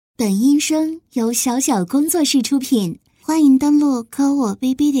本音声由小小工作室出品，欢迎登录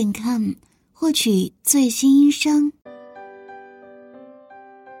Kouwobb.com 获取最新音声。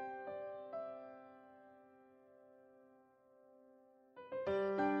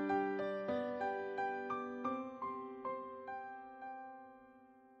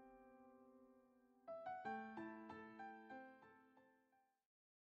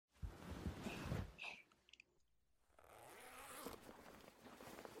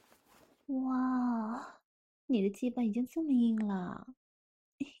哇，你的鸡巴已经这么硬了，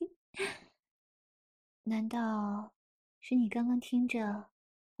难道是你刚刚听着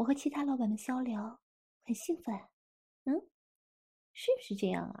我和其他老板们骚聊，很兴奋？是不是这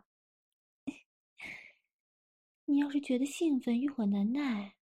样啊？你要是觉得兴奋、欲火难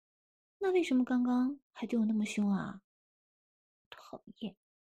耐，那为什么刚刚还对我那么凶啊？讨厌！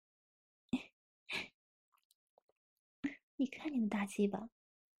你看你的大鸡巴，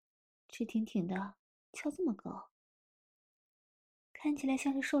直挺挺的，翘这么高，看起来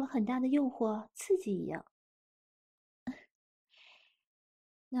像是受了很大的诱惑、刺激一样。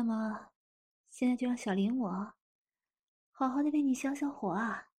那么，现在就让小林我好好的为你消消火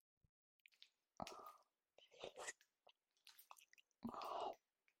啊！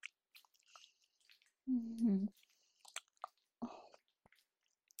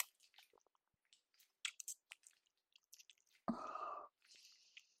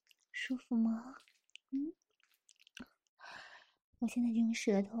舒服吗？我现在就用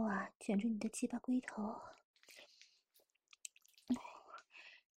舌头卷住你的鸡巴龟头，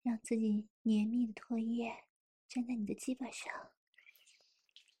让自己黏密的唾液粘在你的鸡巴上，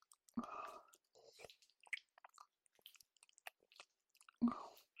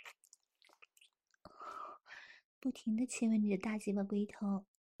不停的亲吻你的大鸡巴龟头。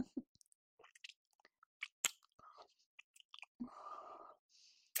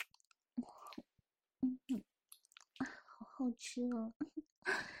好好吃哦！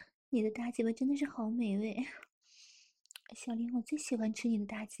你的大鸡巴真的是好美味，小林，我最喜欢吃你的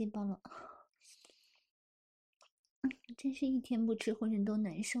大鸡巴了。真是一天不吃浑身都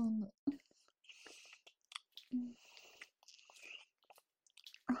难受呢。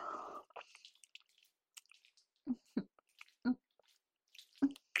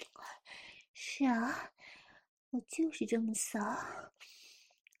是啊，我就是这么骚，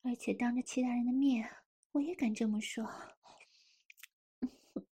而且当着其他人的面，我也敢这么说。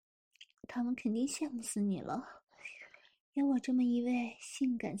他们肯定羡慕死你了，有我这么一位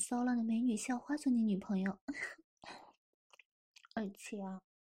性感骚浪的美女校花做你女朋友，而且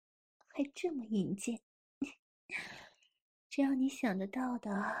还这么淫贱。只要你想得到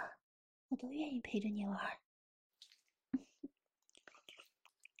的，我都愿意陪着你玩。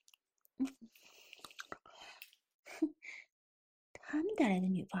他们带来的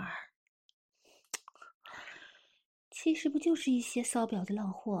女伴儿，其实不就是一些骚婊子浪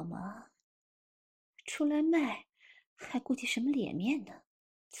货吗？出来卖，还顾及什么脸面呢？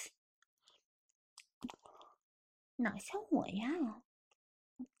哪像我呀？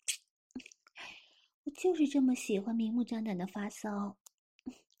我就是这么喜欢明目张胆的发骚。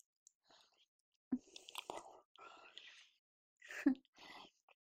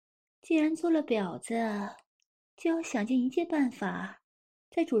既然做了婊子，就要想尽一切办法，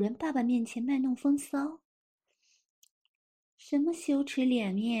在主人爸爸面前卖弄风骚。什么羞耻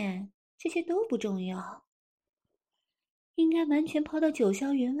脸面，这些都不重要，应该完全抛到九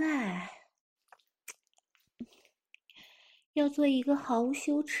霄云外。要做一个毫无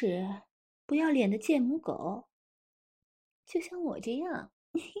羞耻、不要脸的贱母狗，就像我这样，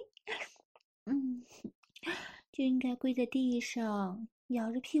就应该跪在地上，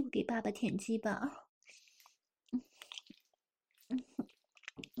摇着屁股给爸爸舔鸡巴。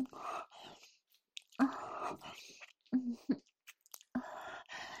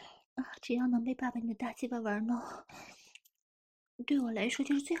只要能被爸爸你的大鸡巴玩弄，对我来说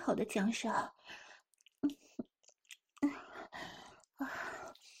就是最好的奖赏。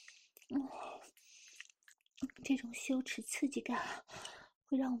这种羞耻刺激感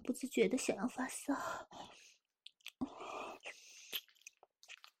会让我不自觉的想要发骚。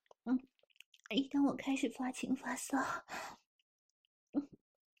一旦我开始发情发骚，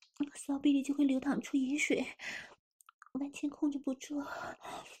骚逼里就会流淌出淫水，完全控制不住。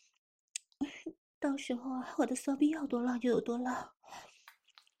到时候我的骚逼要多浪就有多浪。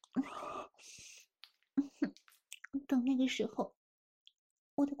等那个时候，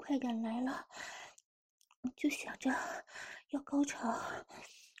我的快感来了，就想着要高潮。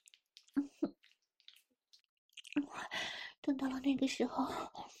等到了那个时候，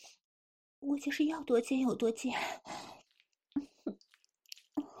我就是要多贱有多贱。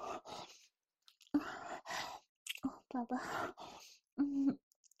爸爸，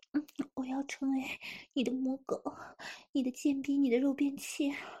我要成为你的母狗，你的贱逼，你的肉便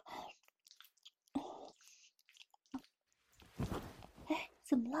器。哎，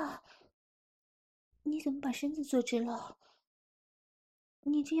怎么了？你怎么把身子坐直了？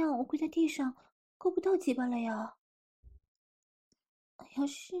你这样我跪在地上够不到鸡巴了呀。哎呀，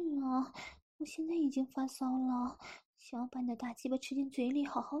是啊，我现在已经发烧了，想要把你的大鸡巴吃进嘴里，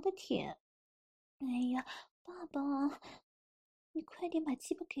好好的舔。哎呀，爸爸，你快点把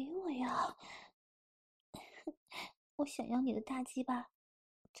鸡巴给我呀！我想要你的大鸡巴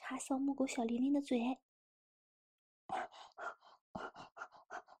插骚木狗小玲玲的嘴。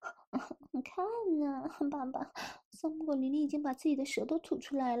你看呢，爸爸，骚木狗玲玲已经把自己的舌头吐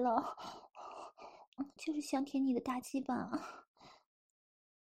出来了，就是想舔你的大鸡巴。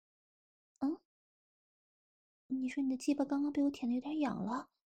嗯，你说你的鸡巴刚刚被我舔的有点痒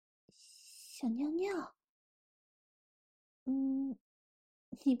了，想尿尿？嗯，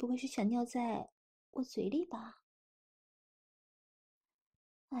你不会是想尿在我嘴里吧？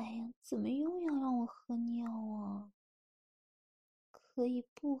哎呀，怎么又要让我喝尿啊？可以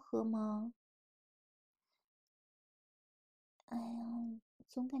不喝吗？哎呀，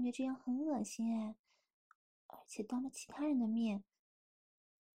总感觉这样很恶心哎，而且当着其他人的面，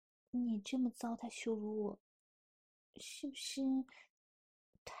你这么糟蹋羞辱我，是不是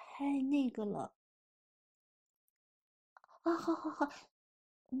太那个了？啊，好好好，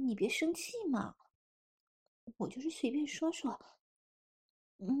你别生气嘛，我就是随便说说。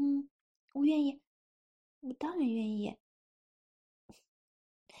我愿意，我当然愿意，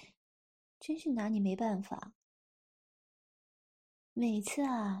真是拿你没办法。每次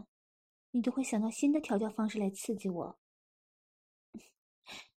啊，你都会想到新的调教方式来刺激我。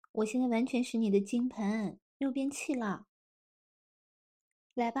我现在完全是你的金盆肉便器了，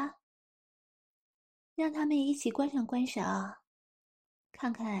来吧，让他们也一起观赏观赏，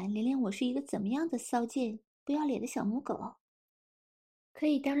看看连连我是一个怎么样的骚贱不要脸的小母狗，可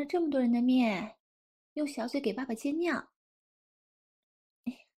以当着这么多人的面用小嘴给爸爸接尿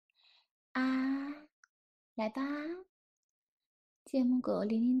啊！来吧，贱母狗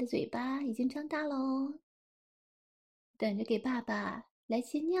玲玲的嘴巴已经张大了哦，等着给爸爸来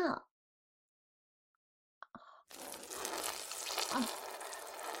接尿啊！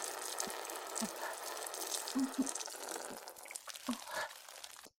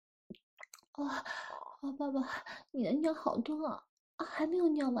啊，爸爸，你的尿好多啊！还没有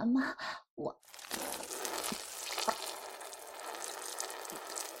尿完吗？我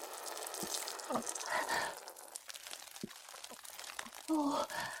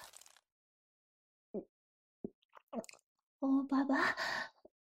哦爸爸，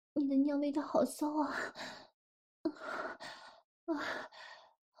你的尿味道好骚啊！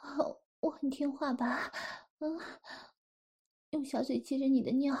我很听话吧？用小嘴接着你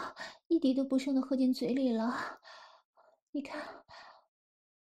的尿，一滴都不剩的喝进嘴里了。你看，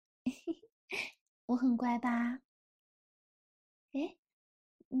我很乖吧？哎，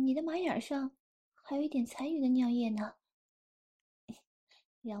你的马眼上还有一点残余的尿液呢，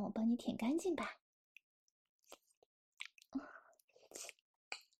让我帮你舔干净吧。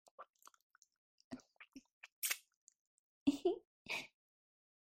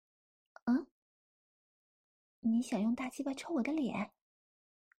嗯，你想用大鸡巴抽我的脸？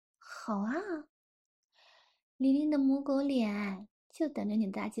好啊，玲玲的母狗脸就等着你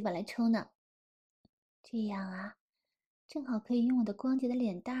的大鸡巴来抽呢。这样啊，正好可以用我的光洁的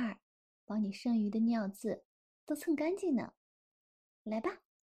脸蛋儿，把你剩余的尿渍都蹭干净呢。来吧，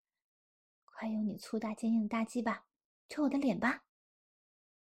快用你粗大坚硬的大鸡巴抽我的脸吧！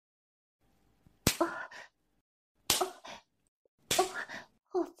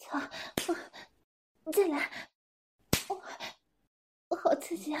我操！再来！我好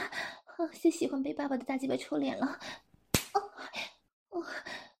刺激啊！就喜欢被爸爸的大鸡巴抽脸了。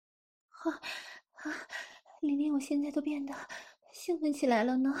好，玲玲，我现在都变得兴奋起来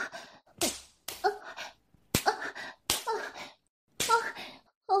了呢。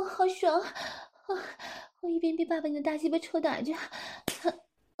好爽！我一边被爸爸你的大鸡巴抽打着，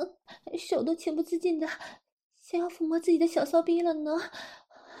手都情不自禁的想要抚摸自己的小骚逼了呢。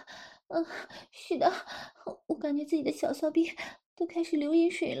是的，我感觉自己的小骚逼都开始流饮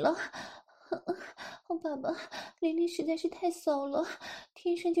水了。爸爸，玲玲实在是太骚了，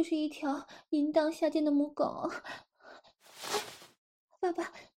天生就是一条淫荡下贱的母狗。爸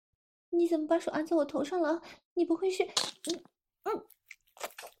爸，你怎么把手按在我头上了？你不会是……嗯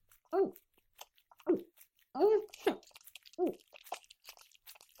嗯嗯嗯嗯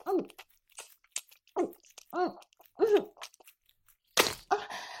嗯嗯嗯嗯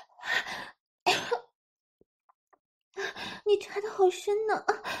你插的好深呢，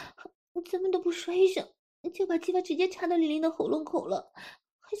怎么都不说一声，就把鸡巴直接插到玲玲的喉咙口了，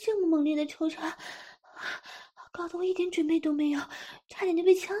还这么猛烈的抽插，搞得我一点准备都没有，差点就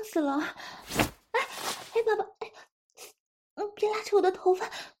被呛死了。哎，爸爸，别拉扯我的头发，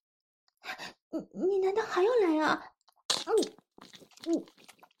你难道还要来啊？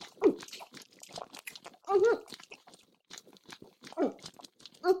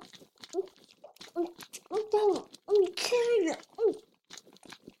你千人，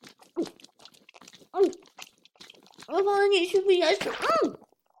我放了你是不是也是？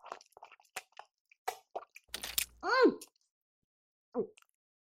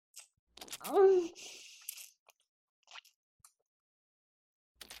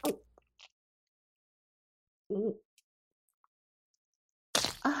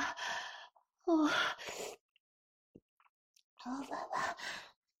爸爸，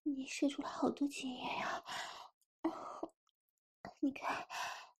你射出了好多精液呀！你看，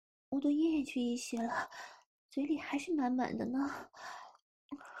我都咽下去一些了，嘴里还是满满的呢。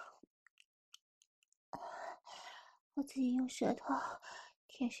我自己用舌头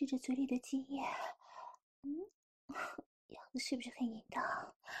舔舐着嘴里的精液，样子是不是很淫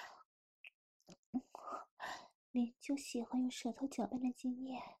荡？林就喜欢用舌头搅拌着精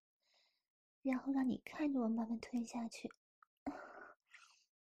液，然后让你看着我慢慢吞下去。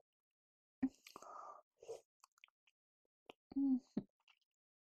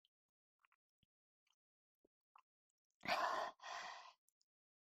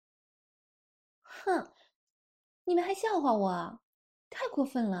哼，你们还笑话我啊？太过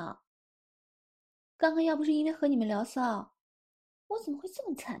分了！刚刚要不是因为和你们聊骚，我怎么会这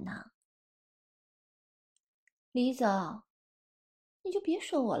么惨呢？李总，你就别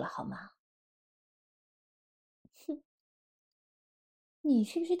说我了好吗？哼，你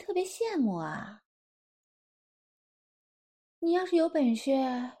是不是特别羡慕啊？你要是有本事，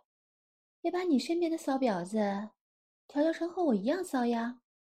也把你身边的骚婊子调教成和我一样骚呀！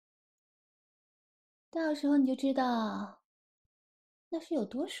到时候你就知道那是有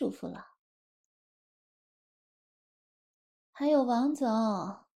多舒服了。还有王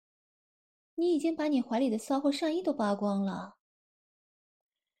总，你已经把你怀里的骚货上衣都扒光了，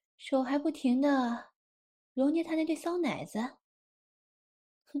手还不停地揉捏他那对骚奶子。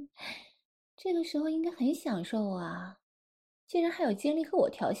哼，这个时候应该很享受啊，竟然还有精力和我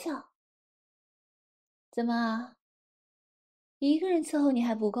调笑。怎么，一个人伺候你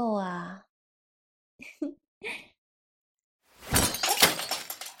还不够啊？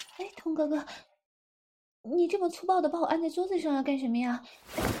哎，童哥哥，你这么粗暴的把我按在桌子上要干什么呀？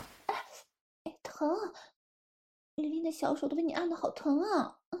哎，疼！玲玲的小手都被你按得好疼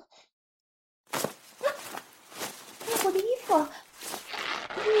啊！我的衣服，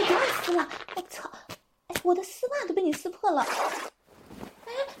你不要撕了！我操！哎，我的丝袜都被你撕破了！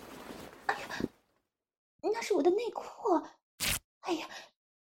哎呀，那是我的内裤！哎呀，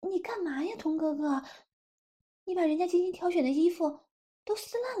你干嘛呀，童哥哥？你把人家精心挑选的衣服都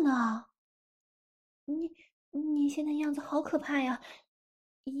撕烂了！你现在样子好可怕呀，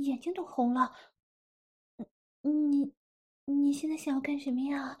眼睛都红了。你现在想要干什么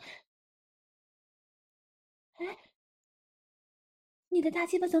呀？哎，你的大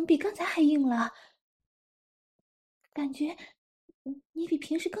鸡巴怎么比刚才还硬了？感觉你比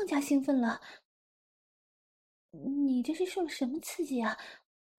平时更加兴奋了。你这是受了什么刺激啊？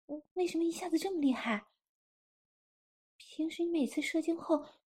为什么一下子这么厉害？平时你每次射精后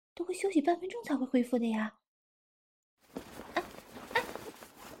都会休息半分钟才会恢复的呀。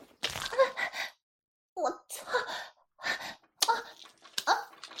我操！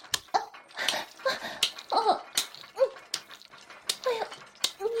哎呀，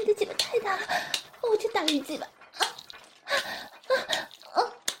你的鸡巴太大了，我这大力鸡巴，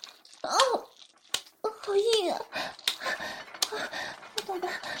好硬啊！爸爸，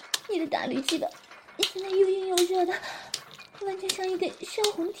你的大力鸡巴现在又硬又热的，完全像一根烧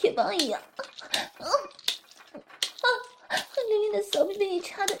红的铁棒一样。玲玲的骚逼被你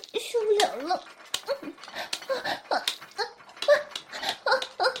插的受不了了。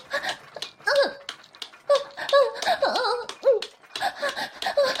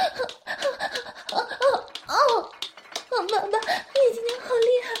爸爸，你今天好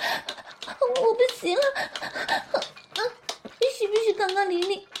厉害，我不行了。是不是刚刚玲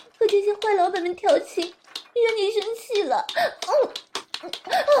玲和这些坏老板们调情，让你生气了？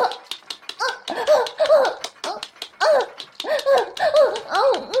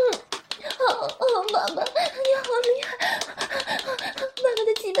爸爸，你好厉害！爸爸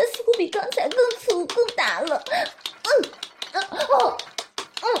的鸡巴似乎比刚才更粗更大了。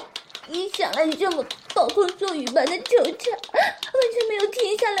一想来就这么痛。暴风骤雨般的纠缠，完全没有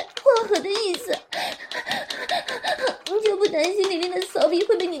停下来缓和的意思。你就不担心玲玲的骚逼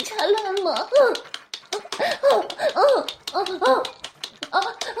会被你插烂吗？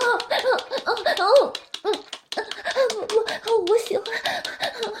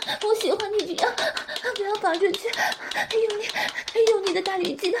我喜欢你这样，不要放出去，用你的大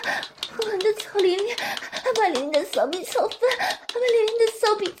驴鸡巴狠狠地操玲玲，把玲玲的骚逼操翻，把玲玲的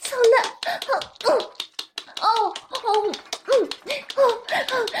骚逼操烂。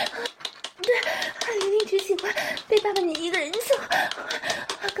对，玲玲只喜欢被爸爸你一个人操。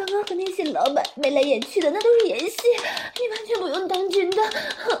刚刚和那些老板眉来眼去的那都是演戏，你完全不用当真的。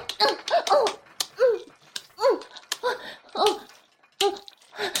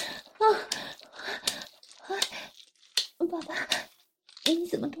爸爸，你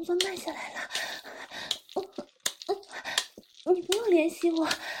怎么动作慢下来了？你不用联系我。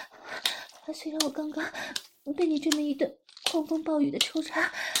虽然我刚刚被你这么一顿狂风暴雨的抽插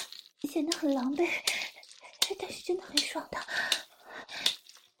显得很狼狈，但是真的很爽的。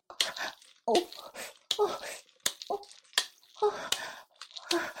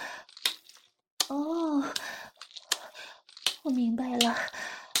我明白了。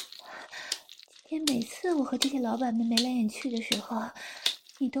今天每次我和这些老板们眉来眼去的时候，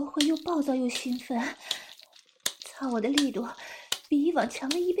你都会又暴躁又兴奋，操我的力度比以往强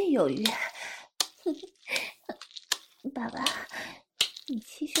了1倍有余。爸爸，你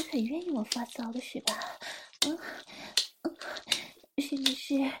其实很愿意我发骚的是吧？甚至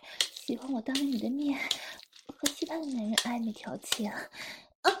是喜欢我当着你的面和其他的男人暧昧调情。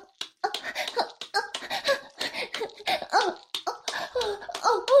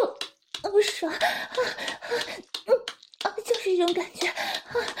不爽，就是这种感觉，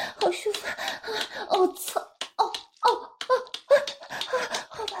好舒服，操，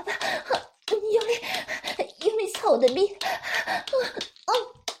爸爸，你用力操我的逼，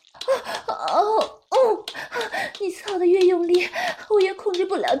你操的越用力，我越控制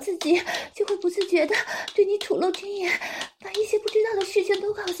不了自己，就会不自觉的对你吐露真言，把一些不知道的事情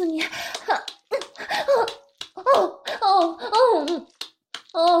都告诉你。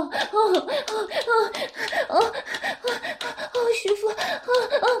师傅，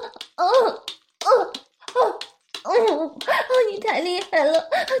你太厉害了，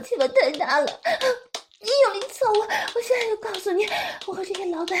气氛太大了，你用力操我现在就告诉你，我和这些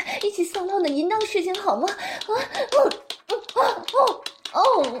老板一起骚浪的淫荡事情好吗？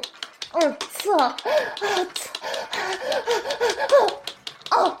操！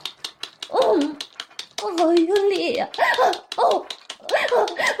好用力呀！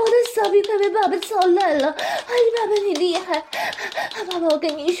我的骚逼快被爸爸操烂了！爸爸你厉害！爸爸，我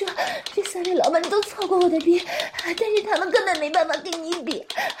跟你说，这3位老板都操过我的逼，但是他们根本没办法跟你比。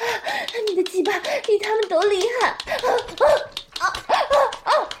你的鸡巴比他们都厉害！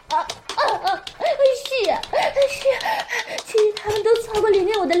是，其实他们都操过玲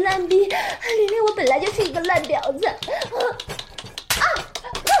玲我的烂逼，玲玲我本来就是一个烂婊子。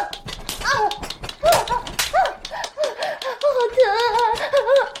好疼啊！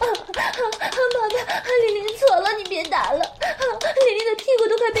爸爸，玲玲错了，你别打了，玲玲的屁股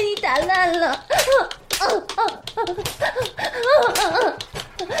都快被你打烂了。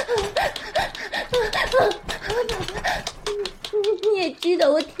你也知道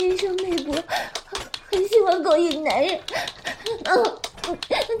我天生媚薄，很喜欢勾引男人。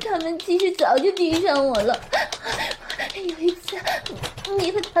他们其实早就盯上我了。有一次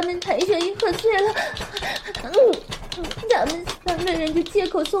你和他们谈生意喝醉了，他们3个人就借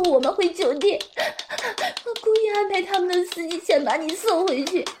口送我们回酒店，故意安排他们的司机先把你送回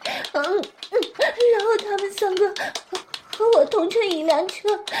去，然后他们3个和我同乘一辆车。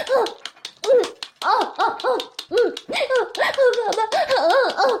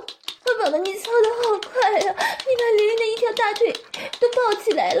爸爸，你操得好快呀！你把玲玲的一条大腿都抱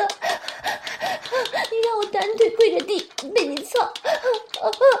起来了，你让我单腿跪着地被你操，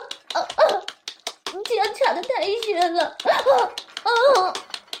你这样插得太深了。爸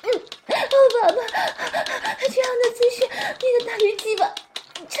爸，这样的姿势，你的大驴鸡巴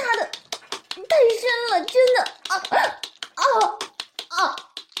插得太深了，真的。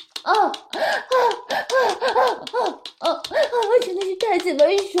真的是太鸡巴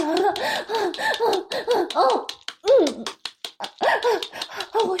爽了。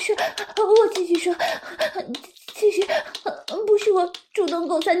我继续说，其实不是我主动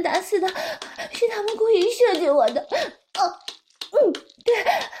勾三搭四的，是他们故意设计我的。对，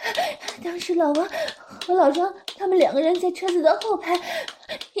当时老王和老张他们2个人在车子的后排，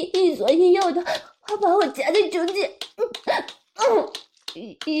一左一右的把我夹在中间。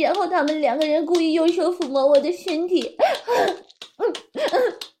然后他们2个人故意用手抚摸我的身体。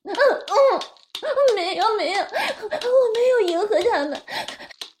没有，我没有迎合他们，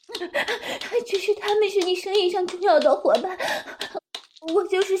只是他们是你生意上重要的伙伴，我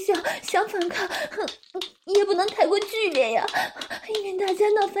就是想反抗，也不能太过剧烈呀，以免大家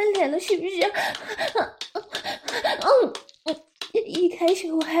闹翻脸了，是不是？一开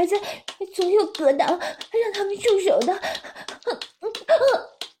始我还在左右格挡，让他们住手的，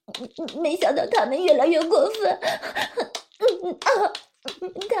没想到他们越来越过分。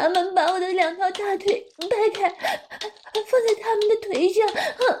他们把我的2条大腿掰开，放在他们的腿上，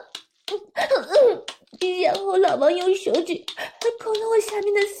然后老王用手指抠了我下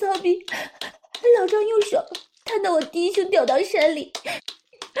面的骚逼，老张用手探到我低胸掉到山里，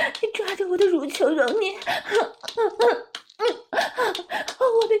抓着我的乳球揉捏。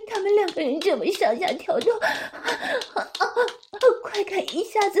我被他们2个人这么上下挑逗，快感一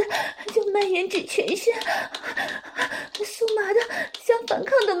下子就蔓延至全身，酥麻的想反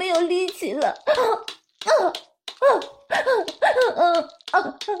抗都没有力气了。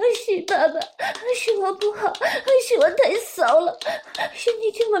是爸爸，是我不好，是我太骚了，身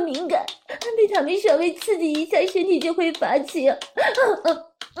体这么敏感，被他们稍微刺激一下，身体就会发情。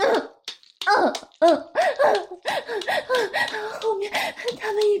后面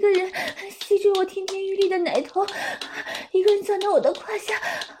他们一个人吸住我亭亭玉立的奶头，一个人钻到我的胯下，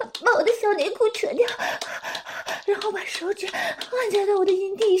把我的小内裤扯掉，然后把手指按在了我的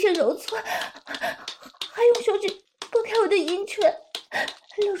阴蒂上揉搓，还用手指拨开我的阴唇，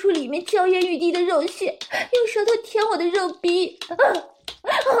露出里面娇艳欲滴的肉屑，用舌头舔我的肉逼。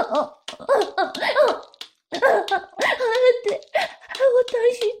对，我当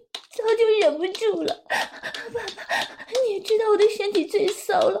时早就忍不住了。爸爸，你也知道我的身体最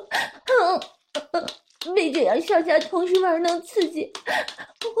骚了，被这样上下同时玩弄刺激，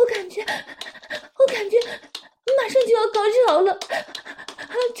我感觉马上就要高潮了，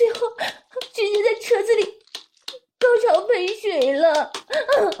最后直接在车子里高潮喷水了。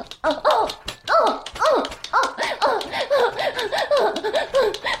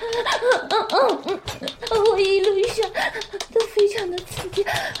我一路上都非常的刺激，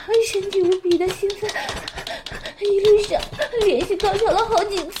身体无比的兴奋，一路上连续高潮了好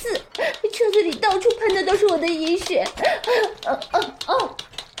几次，车子里到处喷的都是我的饮水。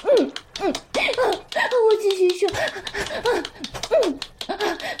我继续说。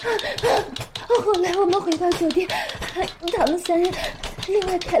后来我们回到酒店，他们3人另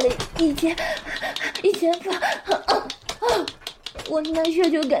外开了一间房。我那时候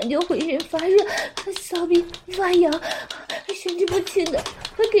就感觉浑身发热，骚逼发痒，神志不清的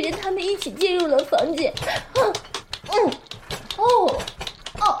跟着他们一起进入了房间。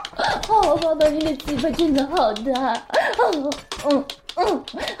爸爸，你的鸡巴真的好大。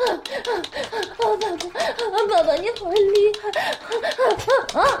爸爸你好厉害。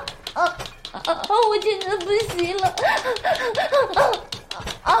我真的不行了。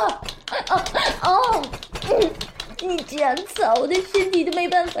你这样操，我的身体都没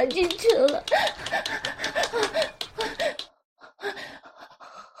办法支撑了。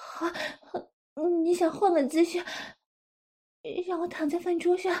你想换个姿势，让我躺在饭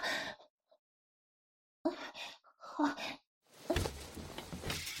桌上？好。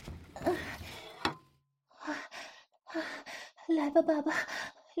来吧，爸爸，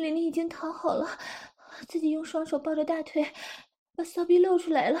玲玲已经躺好了，自己用双手抱着大腿，把骚逼露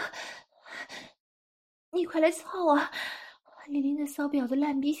出来了。你快来操啊！玲玲的骚婊子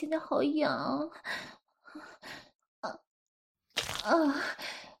烂逼现在好痒。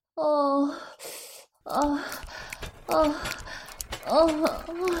爸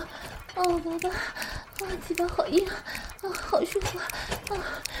爸，鸡巴好硬，好舒服。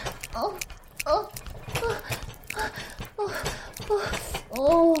爸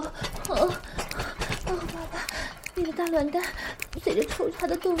爸，你的大卵蛋随着抽插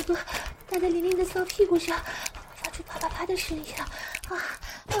的动作打在玲玲的骚屁股上，发出啪啪啪的声音，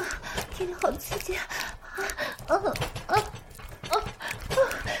听着好刺激。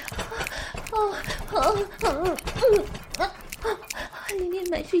玲玲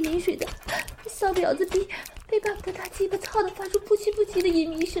满是饮水的骚婊子逼被爸爸的大鸡巴操的发出噗叽噗叽的隐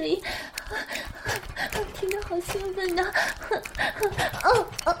秘声音，听着好兴奋呐！好，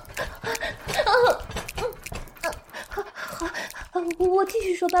我继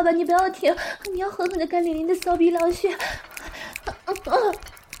续说，爸爸你不要停，你要狠狠的干玲玲的骚逼浪穴。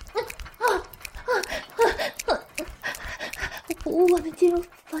我们进入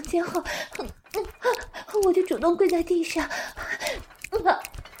房间后，我就主动跪在地上，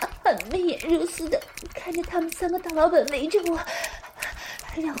眉眼如丝的看着他们3个大老板围着我，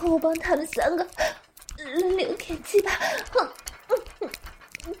然后我帮他们3个轮流舔鸡巴。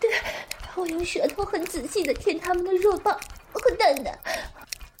对，我用舌头很仔细地舔他们的肉棒和蛋蛋。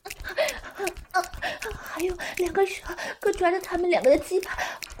还有2个手各抓着他们2个的鸡巴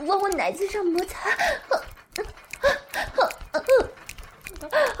往我奶子上摩擦。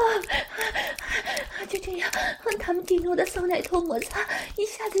就这样，他们顶着我的骚奶头摩擦，一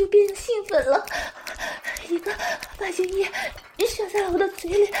下子就变得兴奋了。一个把精液射在了我的嘴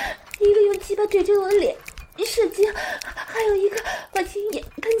里，一个用鸡巴怼着我的脸射精，还有一个把精液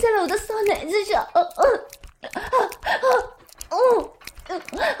喷在了我的骚奶子上。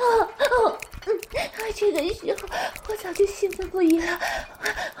这个时候我早就兴奋不已了，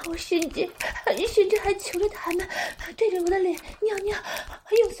我甚至还求着他们对着我的脸尿尿，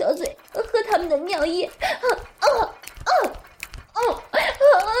用小嘴喝他们的尿液。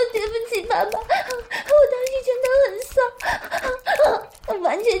对不起爸爸，我当时真的很骚，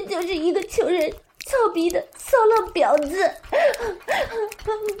完全就是一个求人操逼的骚浪婊子。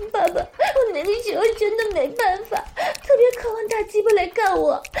爸爸，我那个时候真的没办法，特别渴望大鸡巴来干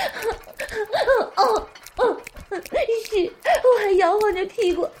我。是，我还摇晃着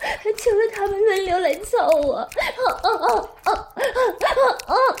屁股，求着他们轮流来操我。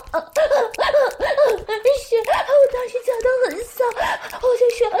是，我当时叫得很骚，我就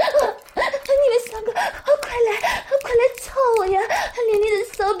说你们3个快来操我呀，连连的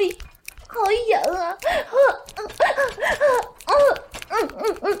骚逼好痒啊！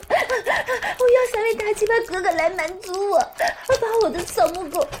我要3位大鸡巴哥哥来满足我，把我的骚木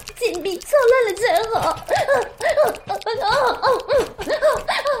狗紧闭操烂了才好。爸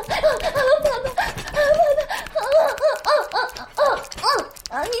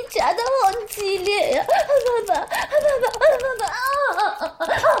爸，你扎得好激烈呀！爸爸，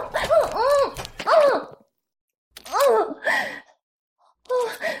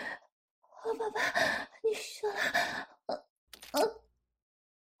爸爸，你说了。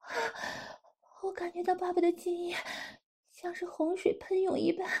我感觉到爸爸的精液像是洪水喷涌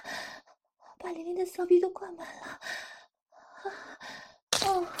一般，把琳琳的骚逼都灌满了。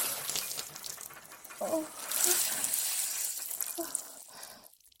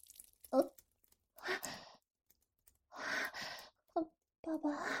爸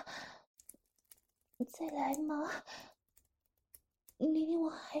爸，再来吗？琳琳，我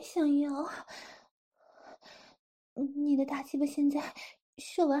还想要。你的大鸡巴现在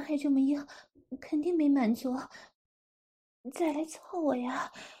射完还这么硬，肯定没满足，再来操我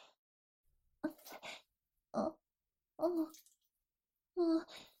呀！哎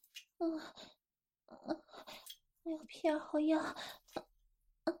呦，屁眼好痒！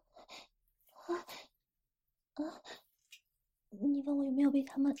你问我有没有被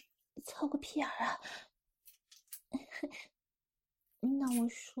他们操过屁眼啊？那我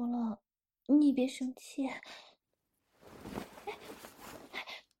说了，你别生气。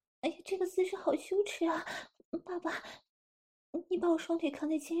哎呀，这个姿势好羞耻啊！爸爸，你把我双腿扛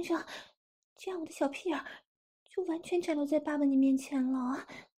在肩上，这样我的小屁眼就完全展露在爸爸你面前了。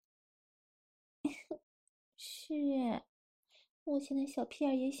是，我现在小屁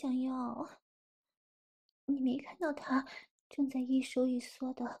眼也想要。你没看到他正在一收一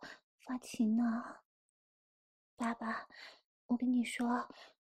缩的发情呢？爸爸，我跟你说，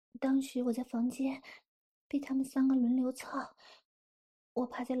当时我在房间被他们3个轮流操，我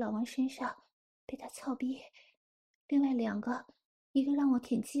趴在老王身上被他操逼，另外2个，一个让我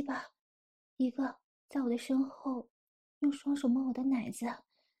舔鸡巴，一个在我的身后用双手摸我的奶子，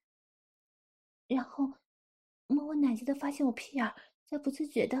然后摸我奶子的发现我屁眼在不自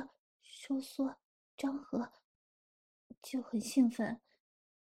觉的收缩张合，就很兴奋，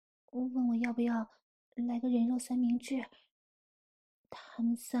问我要不要来个人肉三明治。他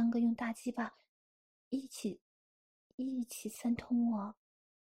们3个用大鸡巴一起三通我。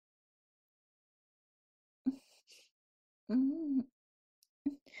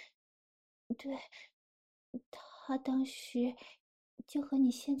对，他当时就和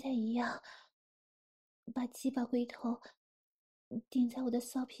你现在一样，把鸡巴龟头顶在我的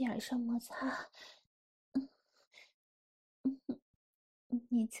骚屁眼上摩擦。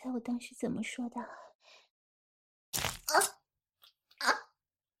你猜我当时怎么说的？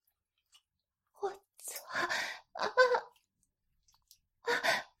我操！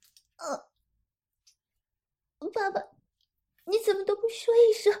爸爸，你怎么都不说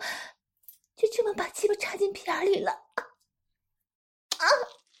一声，就这么把鸡巴插进屁眼里了？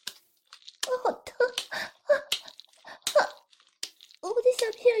好疼！我的小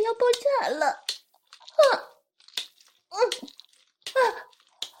屁眼要爆炸了！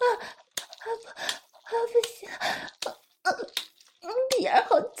不行！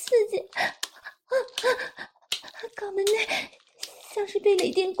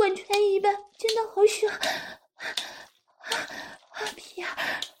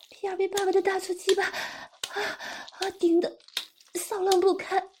粗鸡巴顶得骚浪不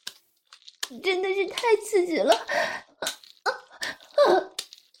堪，真的是太刺激了。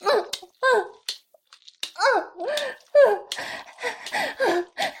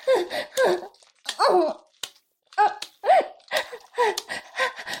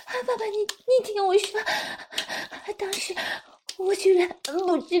爸爸，你听我说，当时我居然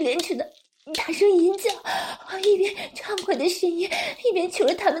不知廉耻的大声吟叫，一边畅快的呻吟，一边求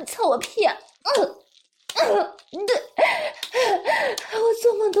着他们操我屁眼。对，我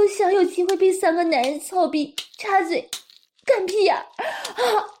做梦都想有机会被3个男人操逼、插嘴、干屁眼。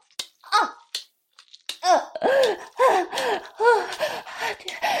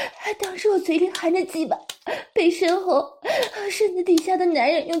当时我嘴里含着鸡巴，被身后身子底下的男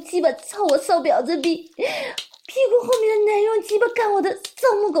人用鸡巴操我骚婊子逼，屁股后面的男人用鸡巴干我的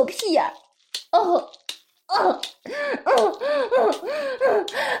骚母狗屁眼。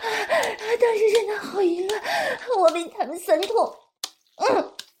当时真的好淫乱，我被他们酸痛。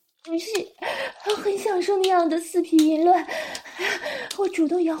是很享受那样的四皮淫乱。我主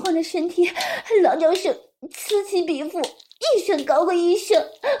动摇晃着身体，狼叫声此起彼伏，一声高过一声。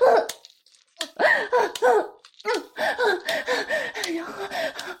然后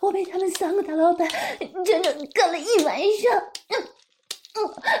我被他们3个大老板整整干了一晚上。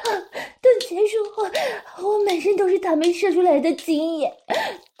等结束后，我满身都是他们射出来的精液，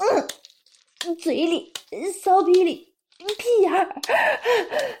嘴里、骚逼里、屁眼儿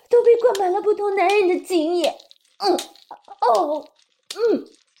都被灌满了不同男人的精液。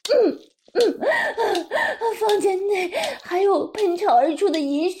房间内还有喷潮而出的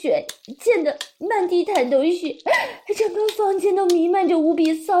饮水，溅得满地毯都是，整个房间都弥漫着无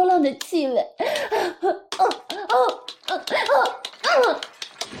比骚浪的气味。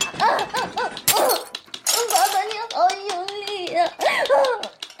爸爸，你好用力呀！爸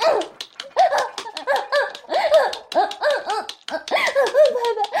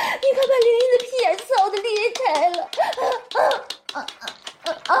爸，你快把玲玲的屁眼操得厉害了！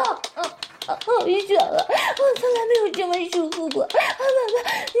好爽啊！我从来没有这么舒服过。爸爸，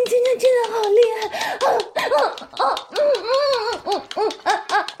你今天真的好厉害！好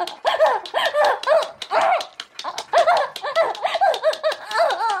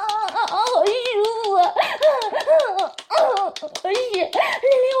舒服啊！玲玲，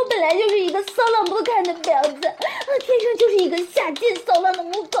我本来就是一个骚浪不堪的婊子，天生就是一个下贱骚浪的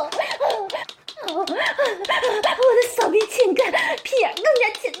母狗。我的骚逼欠干，屁眼更加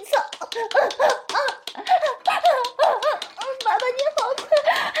欠操。爸爸，你好快，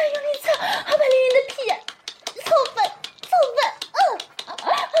用力操，把玲玲的屁眼操翻。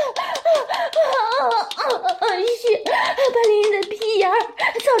是，把玲玲的屁眼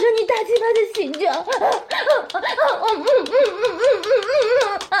操成你大鸡巴的形状。爸爸，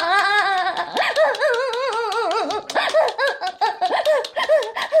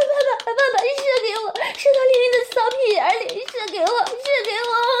射给我，射到玲玲的骚屁眼里，射给我。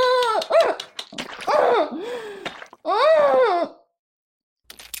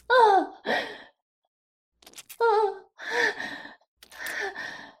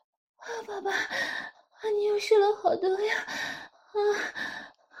爸爸，你又射了好多呀！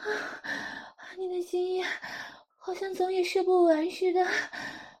你的精液好像总也射不完似的。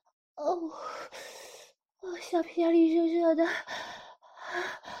小屁眼里热热的。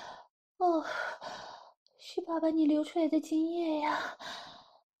是爸爸你流出来的精液呀！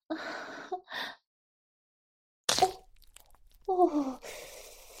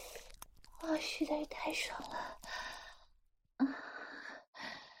实在是太爽了。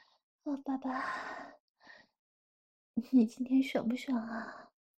爸爸，你今天爽不爽啊？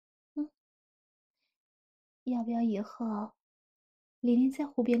要不要以后玲玲再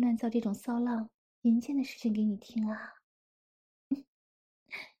胡编乱造这种骚浪淫贱的事情给你听啊？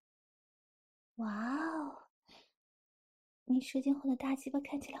哇哦，你射精后的大鸡巴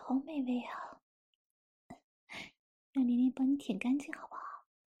看起来好美味啊！让玲玲帮你舔干净好不好？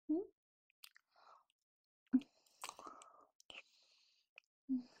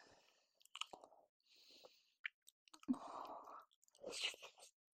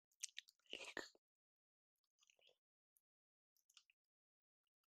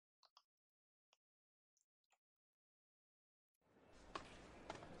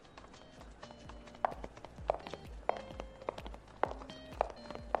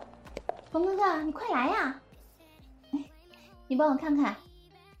冯哥哥，你快来呀！你帮我看看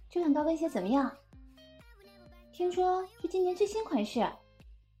这款高跟鞋怎么样？听说是今年最新款式，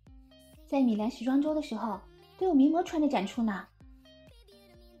在米兰时装周的时候都有名模穿着展出呢。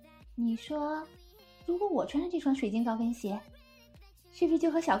你说，如果我穿上这双水晶高跟鞋，是不是就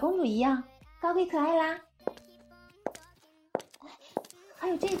和小公主一样，高贵可爱啦。还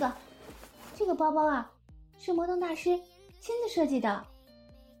有这个包包啊，是摩登大师亲自设计的。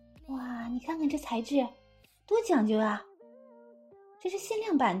哇，你看看这材质多讲究啊，这是限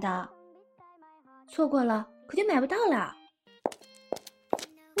量版的，错过了可就买不到了。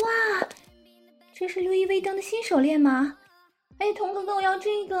哇，这是路易威登的新手链吗？哎，童哥哥，我要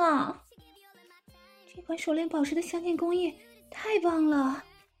这个。这款手链宝石的镶嵌工艺太棒了，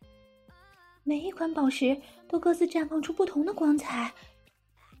每一款宝石都各自绽放出不同的光彩。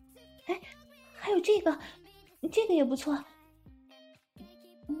哎，还有这个也不错，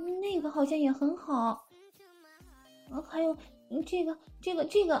那个好像也很好。还有这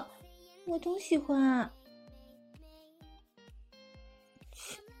个我都喜欢。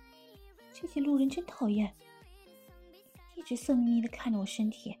这些路人真讨厌，一直色眯眯的看着我身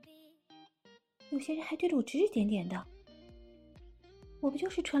体，有些人还对着我指指点点的。我不就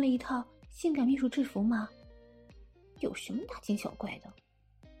是穿了一套性感秘书制服吗？有什么大惊小怪的？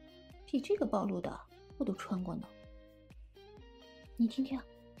比这个暴露的我都穿过呢。你听听，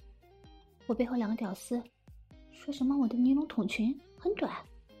我背后2个屌丝说什么我的尼龙筒裙很短，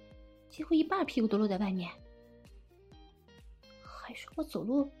几乎一半屁股都露在外面，还说我走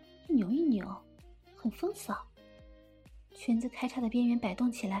路一扭一扭，很风骚，裙子开叉的边缘摆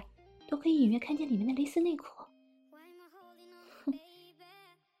动起来都可以隐约看见里面的蕾丝内裤。哼，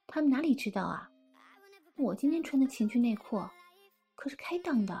他们哪里知道啊，我今天穿的情趣内裤可是开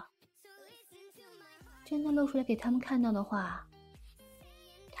裆的，真的露出来给他们看到的话，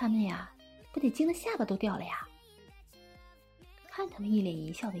他们呀不得惊得下巴都掉了呀。看他们一脸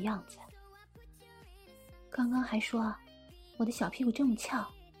淫笑的样子，刚刚还说我的小屁股这么翘，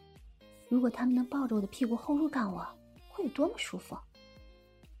如果他们能抱着我的屁股后入干我，会有多么舒服。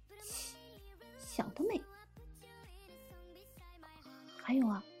想得美。还有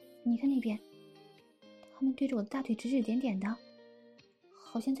啊，你看那边，他们对着我的大腿指指点点的，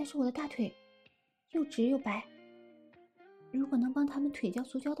好像在说我的大腿又直又白，如果能帮他们腿交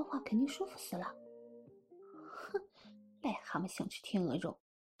足交的话，肯定舒服死了。哼，癞蛤蟆想吃天鹅肉。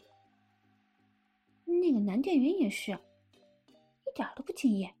那个男店员也是一点都不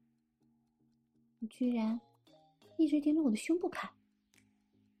敬业，居然一直盯着我的胸部看。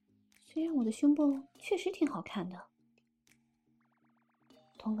虽然我的胸部确实挺好看的。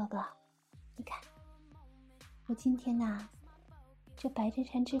童哥哥，你看我今天呐，这白衬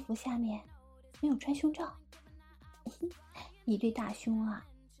衫制服下面没有穿胸罩，一对大胸啊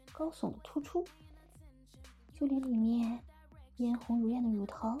高耸的突出，就连里面嫣红如艳的乳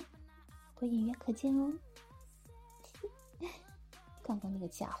头都隐约可见哦。刚刚那个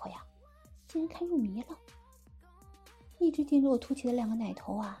家伙呀竟然看入迷了，一直盯着我凸起的2个奶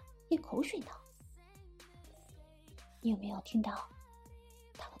头啊咽口水呢。你有没有听到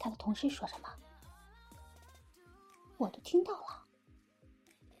他和他的同事说什么？我都听到了，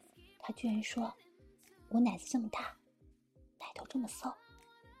他居然说我奶子这么大，奶头这么骚，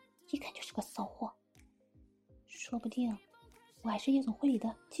一看就是个骚货，说不定我还是夜总会里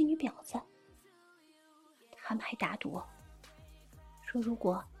的妓女婊子。他们还打赌说，如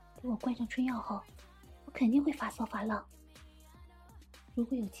果给我灌上春药后，我肯定会发骚发浪。如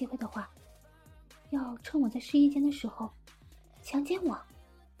果有机会的话，要趁我在试衣间的时候强奸我，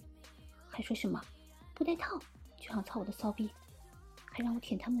还说什么不带套就想操我的骚逼，还让我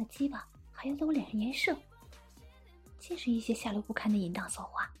舔他们的鸡巴，还要在我脸上颜射，尽是一些下流不堪的淫荡骚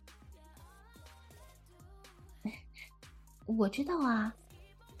话。我知道啊，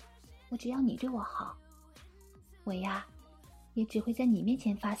我只要你对我好，我呀也只会在你面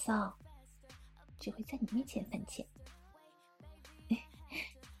前发骚，只会在你面前犯贱。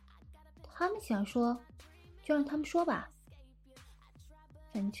他们想说就让他们说吧，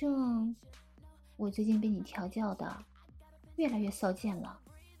反正我最近被你调教的越来越骚贱了，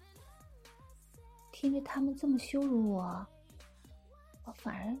听着他们这么羞辱我，我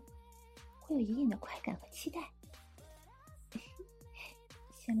反而会有隐隐的快感和期待。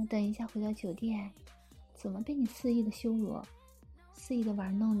想着等一下回到酒店怎么被你肆意的羞辱，肆意的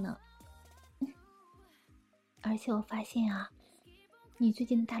玩弄呢。而且我发现啊，你最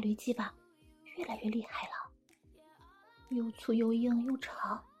近的大驴鸡巴越来越厉害了，又粗又硬又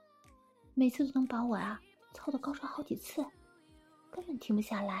长，每次都能把我啊操得高潮好几次，根本停不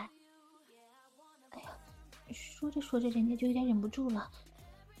下来。哎呀，说着说着人家就有点忍不住了，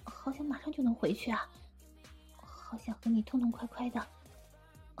好想马上就能回去啊，好想和你痛痛快快的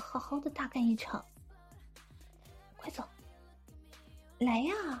好好的大干一场。快走，来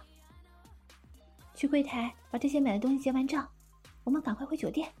呀，去柜台把这些买的东西结完账，我们赶快回酒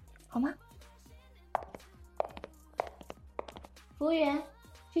店好吗？服务员，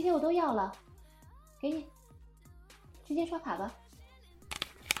这些我都要了，给你，直接刷卡吧。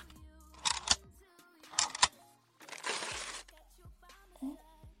哎，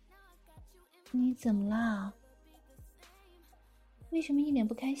你怎么啦？为什么一脸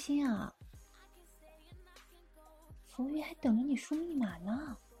不开心啊？服务员还等着你输密码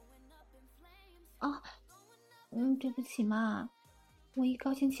呢。啊，对不起嘛，我一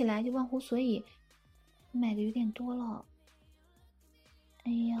高兴起来就忘乎所以，买的有点多了。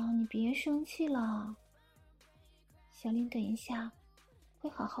哎呀，你别生气了，小林等一下会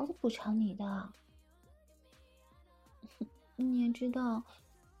好好的补偿你的。你也知道，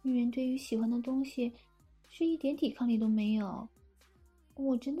女人对于喜欢的东西是一点抵抗力都没有，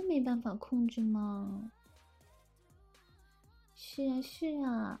我真的没办法控制吗？是啊是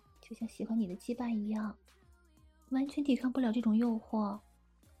啊，就像喜欢你的鸡巴一样，完全抵抗不了这种诱惑。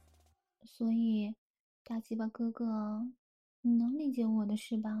所以，大鸡巴哥哥，你能理解我的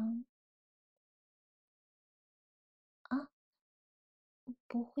是吧？啊，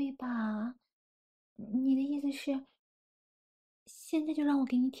不会吧？你的意思是，现在就让我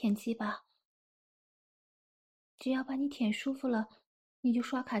给你舔鸡巴？只要把你舔舒服了，你就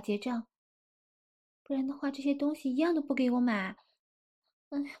刷卡结账。不然的话，这些东西一样都不给我买。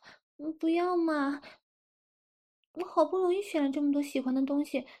哎呀，不要嘛！我好不容易选了这么多喜欢的东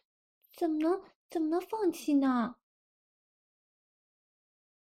西，怎么能放弃呢？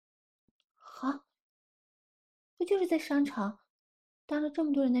好，不就是在商场，当着这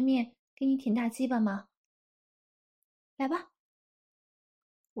么多人的面给你舔大鸡巴吗？来吧，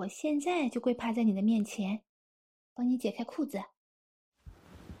我现在就跪趴在你的面前，帮你解开裤子。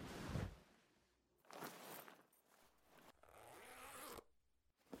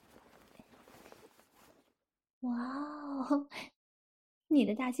哇哦，你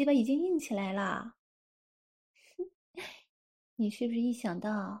的大鸡巴已经硬起来了。你是不是一想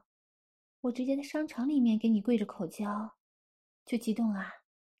到我直接在商场里面给你跪着口交，就激动啊？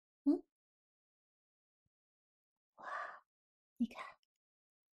嗯，哇，你看，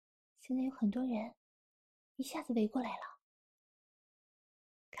现在有很多人一下子围过来了，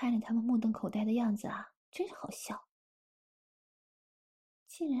看着他们目瞪口呆的样子啊，真是好笑。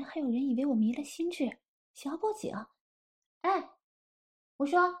竟然还有人以为我迷了心智，想要报警。哎，我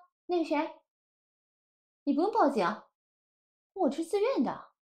说那个谁，你不用报警，我这是自愿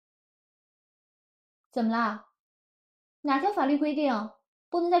的。怎么啦？哪条法律规定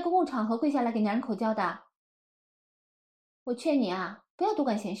不能在公共场合跪下来给男人口交的？我劝你啊，不要多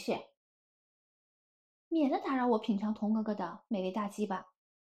管闲事，免得打扰我品尝童哥哥的美味大鸡巴。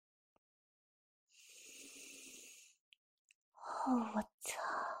哦，我操！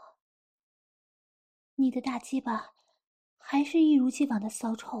你的大鸡巴还是一如既往的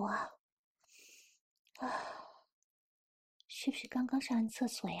骚臭啊！啊，是不是刚刚上完厕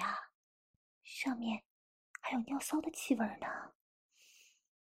所呀？上面还有尿骚的气味呢，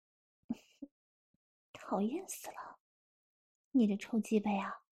讨厌死了！你这臭鸡巴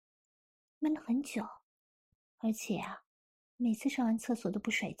呀，闷了很久，而且啊，每次上完厕所都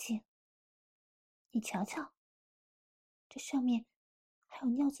不甩净。你瞧瞧，这上面还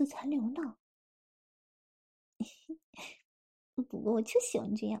有尿渍残留呢。不过我就喜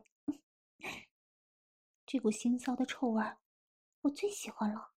欢这样，这股腥臊的臭味儿，我最喜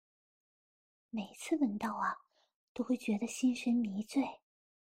欢了。每次闻到啊，都会觉得心神迷醉。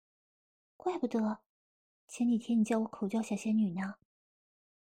怪不得前几天你叫我口交小仙女呢，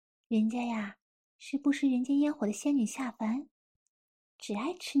人家呀是不食人间烟火的仙女下凡，只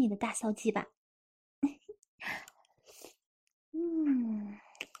爱吃你的大骚鸡吧。嗯嗯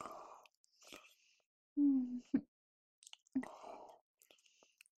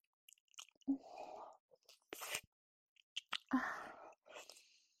啊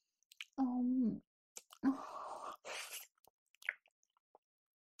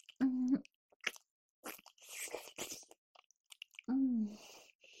嗯嗯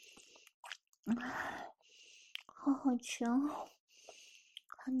嗯好好吃哦！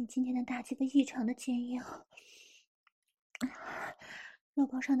好，你今天的大鸡巴异常的坚硬，肉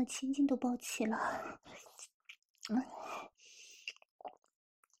包上的青筋都包起了。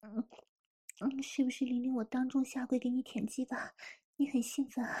是不是玲玲我当众下跪给你舔鸡巴，你很兴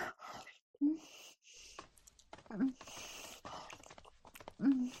奋啊？嗯嗯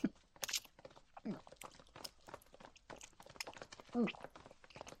嗯嗯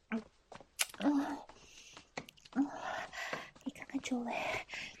嗯你看看周围，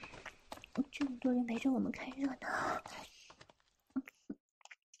这么多人围着我们看热闹，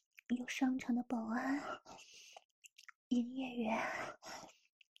有商场的保安、营业员，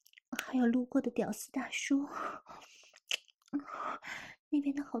还有路过的屌丝大叔。那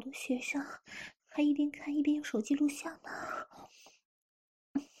边的好多学生还一边看一边用手机录像呢。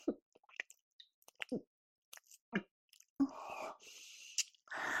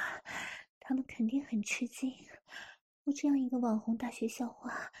他们肯定很吃惊，我这样一个网红大学校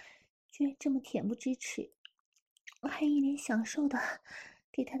花，居然这么恬不知耻，还一脸享受的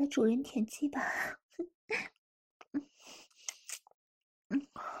给他的主人舔鸡巴。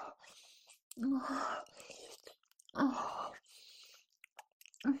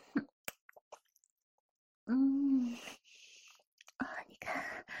你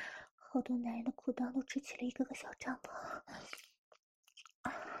看，好多男人的裤裆都支起了一个个小帐篷。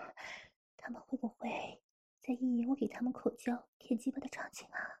他们会不会在意淫我给他们口交舔鸡巴的场景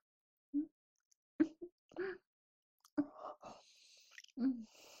啊？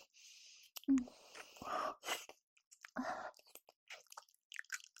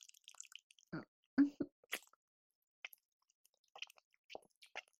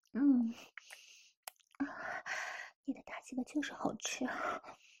你的大鸡巴就是好吃啊！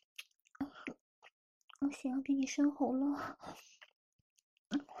我想要给你生喉咙，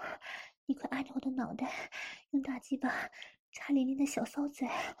你快按着我的脑袋，用大鸡巴插琳琳的小骚嘴。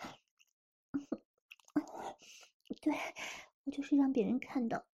对，我就是让别人看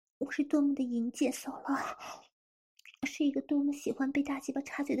到我是多么的淫贱骚浪，是一个多么喜欢被大鸡巴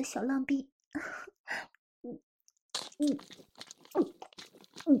插嘴的小浪逼。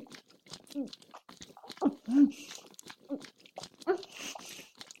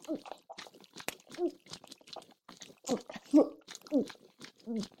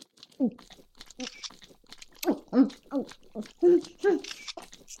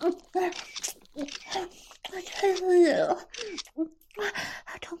太恶心了！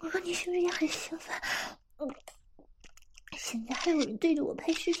童哥哥，你是不是也很兴奋？现在还有人对着我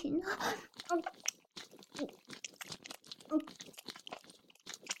拍视频呢。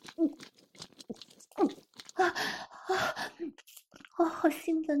好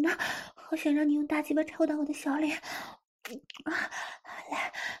兴奋呐！好想让你用大鸡巴抽到我的小脸。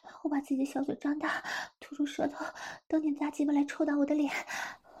来，我把自己的小嘴张大，吐出舌头，等你的大鸡巴来抽到我的脸。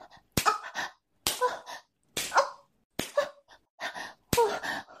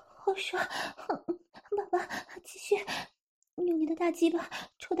好爽！爸爸，继续用你的大鸡巴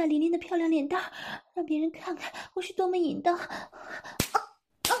抽打琳琳的漂亮脸蛋，让别人看看我是多么淫荡。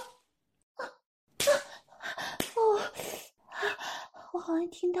我好像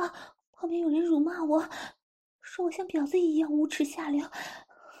听到旁边有人辱骂我，说我像婊子一样无耻下流。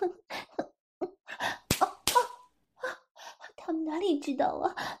他们哪里知道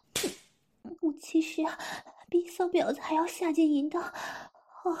啊？我其实比骚婊子还要下贱淫荡。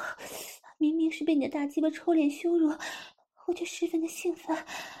明明是被你的大鸡巴抽脸羞辱，我却十分的兴奋。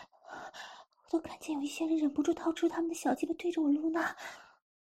我都看见有一些人忍不住掏出他们的小鸡巴对着我撸呢。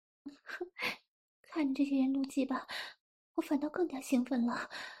看着这些人撸鸡巴，我反倒更加兴奋了。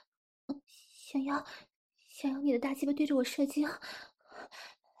想要你的大鸡巴对着我射精。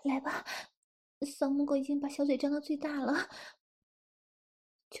来吧，骚母狗已经把小嘴张到最大了，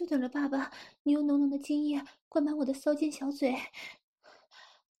就等着爸爸你用浓浓的精液灌满我的骚贱小嘴。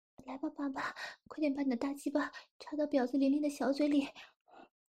来吧，爸爸，快点把你的大鸡巴插到婊子琳琳的小嘴里。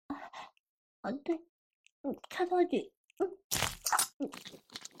对，插到底。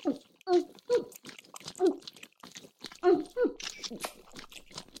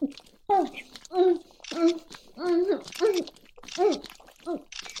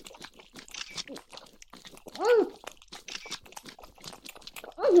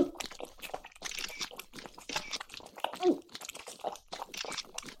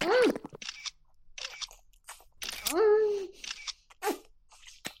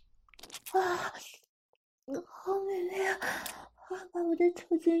好美味啊！爸爸的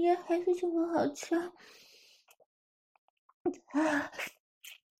臭精液还是这么好吃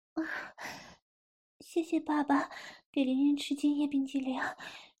谢谢爸爸给琳琳吃精液冰激凌，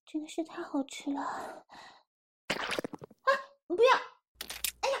真的是太好吃了。不要！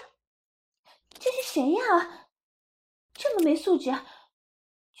哎呀，这是谁呀？这么没素质，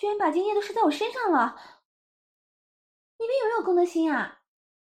居然把精液都射在我身上了！你们有没有公德心啊？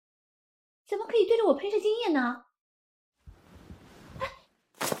怎么可以对着我喷射精液呢？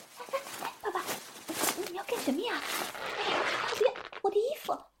爸爸，你要干什么呀？不要，我的衣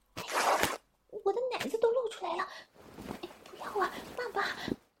服，我的奶子都露出来了！不要啊，爸爸！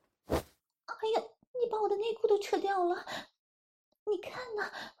哎呀，你把我的内裤都扯掉了！你看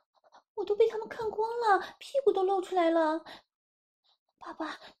呐，我都被他们看光了，屁股都露出来了！爸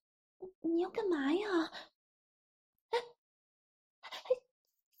爸，你要干嘛呀？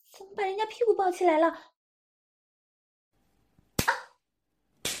怎么把人家屁股抱起来了？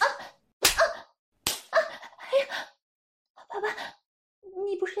爸，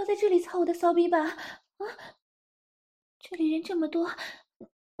你不是要在这里操我的骚逼吧？啊，这里人这么多，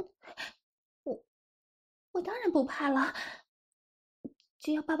我当然不怕了，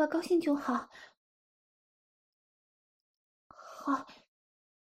只要爸爸高兴就好。好，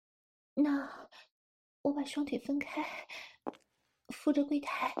那我把双腿分开，扶着柜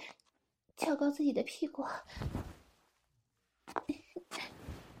台，翘高自己的屁股。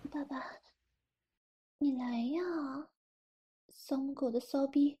爸爸，你来呀！骚母狗的骚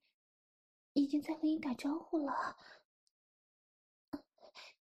逼已经在和你打招呼了。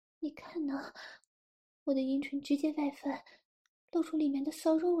你看呢，我的阴唇直接外翻，露出里面的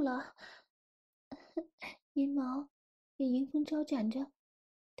骚肉了。阴毛也迎风招展着，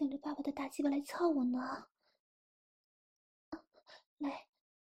等着爸爸的大鸡巴来操我呢。来，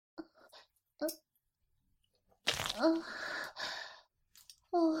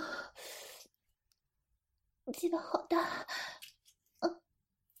哦，鸡巴好大，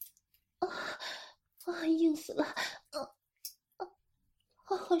硬死了，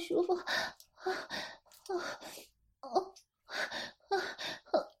好舒服，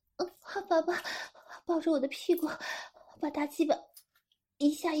爸爸抱着我的屁股，把大鸡巴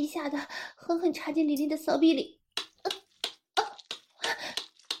一下一下的狠狠插进李丽的骚逼里。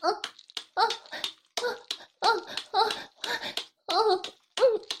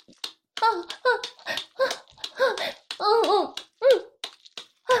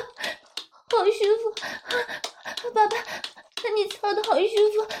好舒服，爸爸，你操的好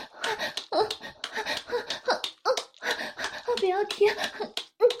舒服，不要停，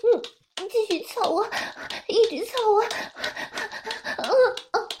继续操我，一直操我，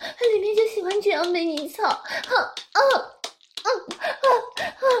里面就喜欢这样被你操，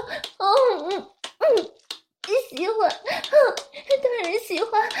喜欢，当然喜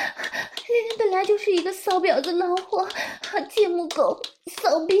欢。丽丽本来就是一个骚婊子老货，芥末狗，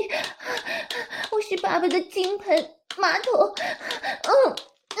骚逼，我是爸爸的金盆马桶，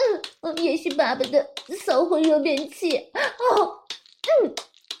也是爸爸的骚货热便器。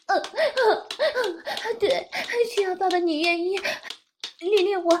对，只要爸爸你愿意，历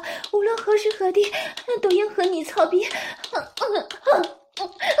练我无论何时何地都应和你操逼。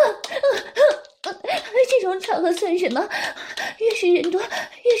这种场合算什么？越是人多，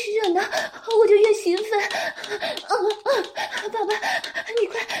越是热闹，我就越兴奋。爸爸，你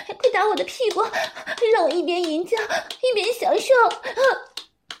快打我的屁股，让我一边淫叫一边享受。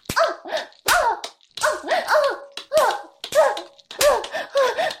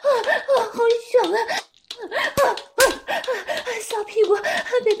好爽啊！骚屁股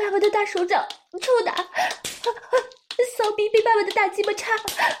被爸爸的大手掌抽打，骚逼被爸爸的大鸡巴插，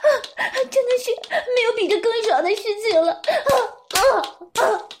真的是没有比这更爽的事情了。好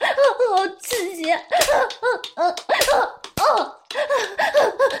刺激！爸爸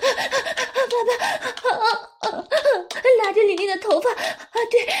拉着玲玲的头发，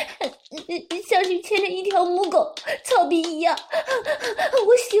对，像是牵着一条母狗操逼一样。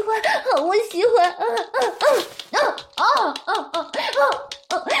我喜欢，我喜欢。好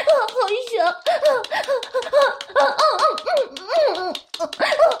爽！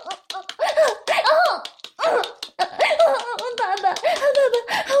爸爸，我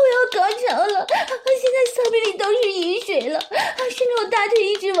要高潮了！现在骚逼里都是淫水了，顺着我大腿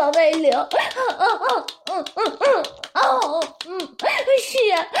一直往外流。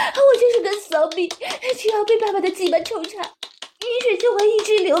是啊，我就是个骚逼，只要被爸爸的鸡巴抽插，淫水就会一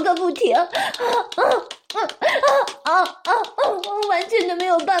直流个不停。我完全都没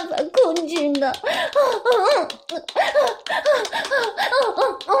有办法控制呢。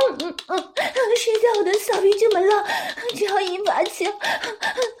谁叫我的骚逼这么浪，只要一发情，阴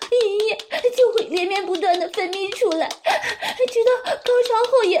液就会连绵不断的分泌出来，直到高潮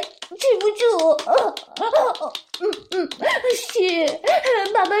后也止不住。是，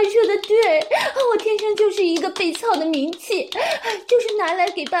爸爸说的对，我天生就是一个被操的名器，就是拿来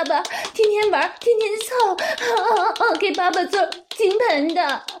给爸爸天天玩天天操，给爸爸做金盆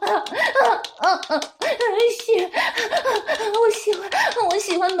的。是，我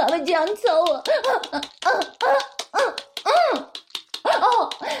喜欢爸爸这样操我。好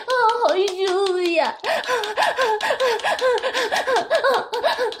舒服呀！爸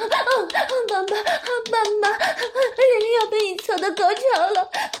爸，玲玲要被你操到高潮了，要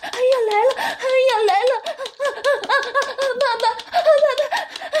来了！爸爸！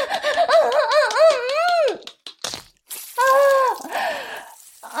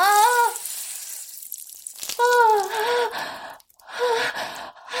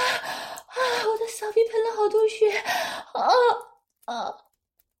我的骚逼喷了好多血！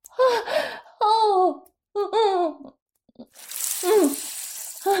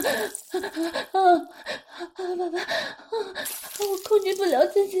爸爸，我控制不了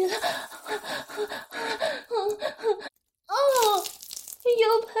自己了，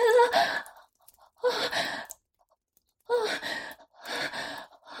又喷了，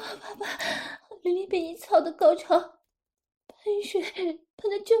爸爸，玲玲被你操的高潮，喷水喷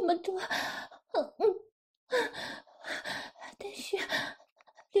的这么多，但是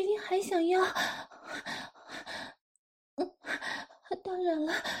玲玲还想要，当然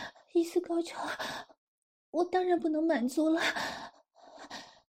了，一次高潮，我当然不能满足了。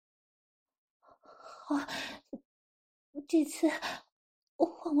好，这次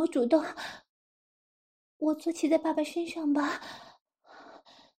换我主动，我坐骑在爸爸身上吧。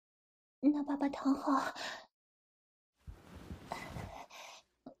那爸爸躺好，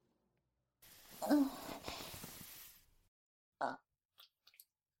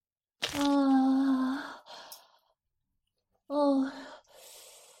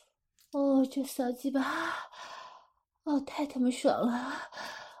这骚鸡巴，太他妈爽了，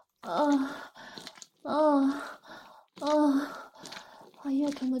又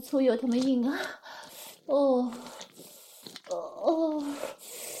他妈粗又他妈硬啊，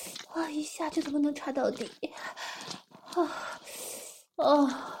一下就怎么能插到底？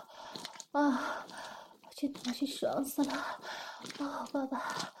真他妈是爽死了！爸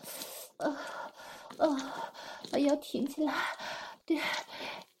爸，要挺起来，对，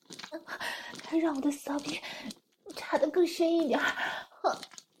让我的骚逼插得更深一点。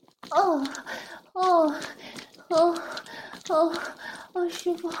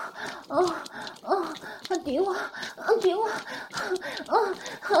师傅，顶我，爸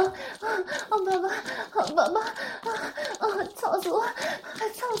爸，操死我，爸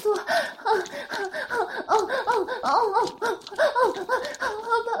爸，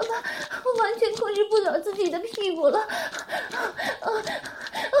我完全控制不了自己的屁股了，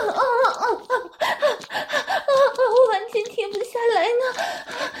我完全停不下来呢，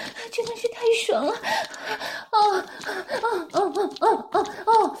真的是太爽了，爸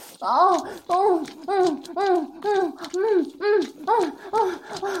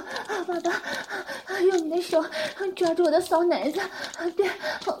爸，用你的手抓住我的骚奶子，对，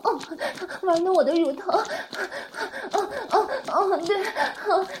玩弄我的乳头，对，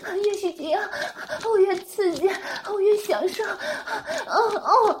越是这样，我越刺激，我越享受，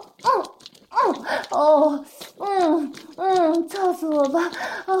操死我吧！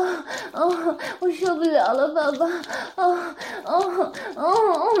我受不了了，爸爸！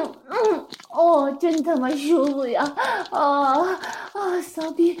真他妈舒服呀！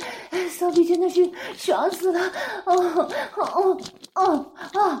骚逼真的是爽死了！爸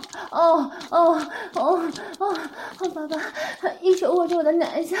爸，一手握住我的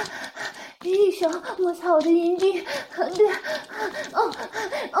奶子，一手摩擦我的阴蒂，对，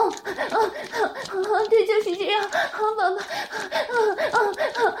对，就是这样，爸爸，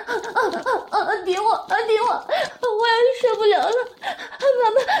顶我，我要是受不了了，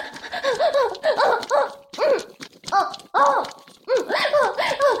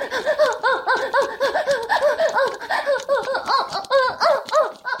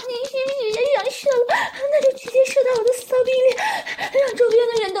你是不是也想射了？那就直接射到我的骚逼里，让周边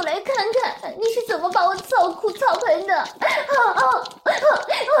的人都来看看你是怎么把我操哭操盆的！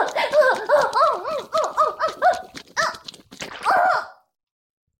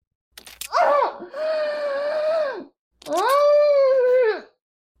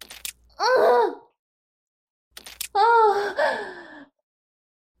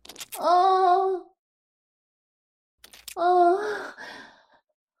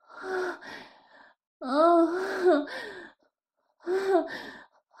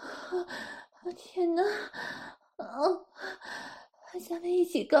天哪！咱们一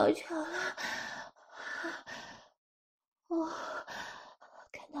起高潮了！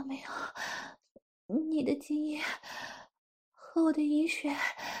看到没有？你的精液和我的饮水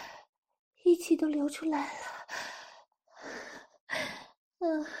一起都流出来了。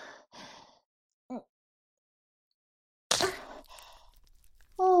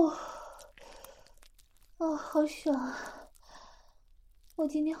好爽啊！我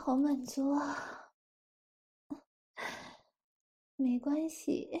今天好满足啊！没关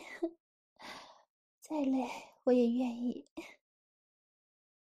系，再累我也愿意。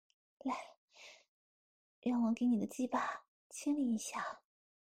来，让我给你的鸡巴清理一下。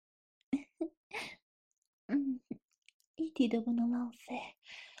一滴都不能浪费。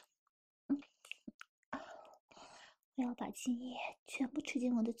我要把精液全部吃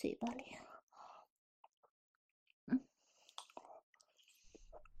进我的嘴巴里。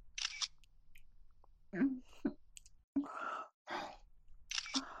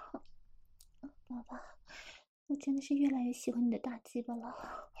爸爸，我真的是越来越喜欢你的大鸡巴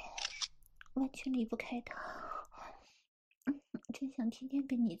了，完全离不开它。真想天天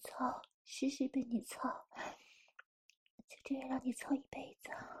被你操，时时被你操，就这样让你操一辈子。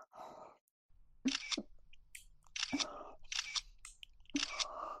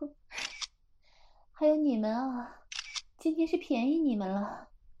还有你们啊，今天是便宜你们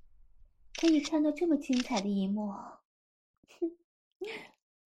了，可以看到这么精彩的一幕。啊？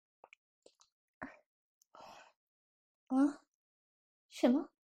什么？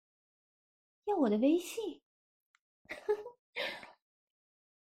要我的微信？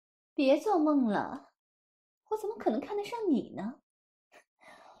别做梦了，我怎么可能看得上你呢？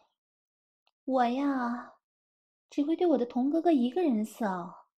我呀，只会对我的童哥哥一个人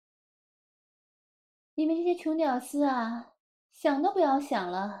骚。你们这些穷屌丝啊，想都不要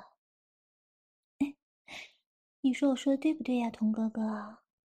想了。你说我说的对不对呀，童哥哥？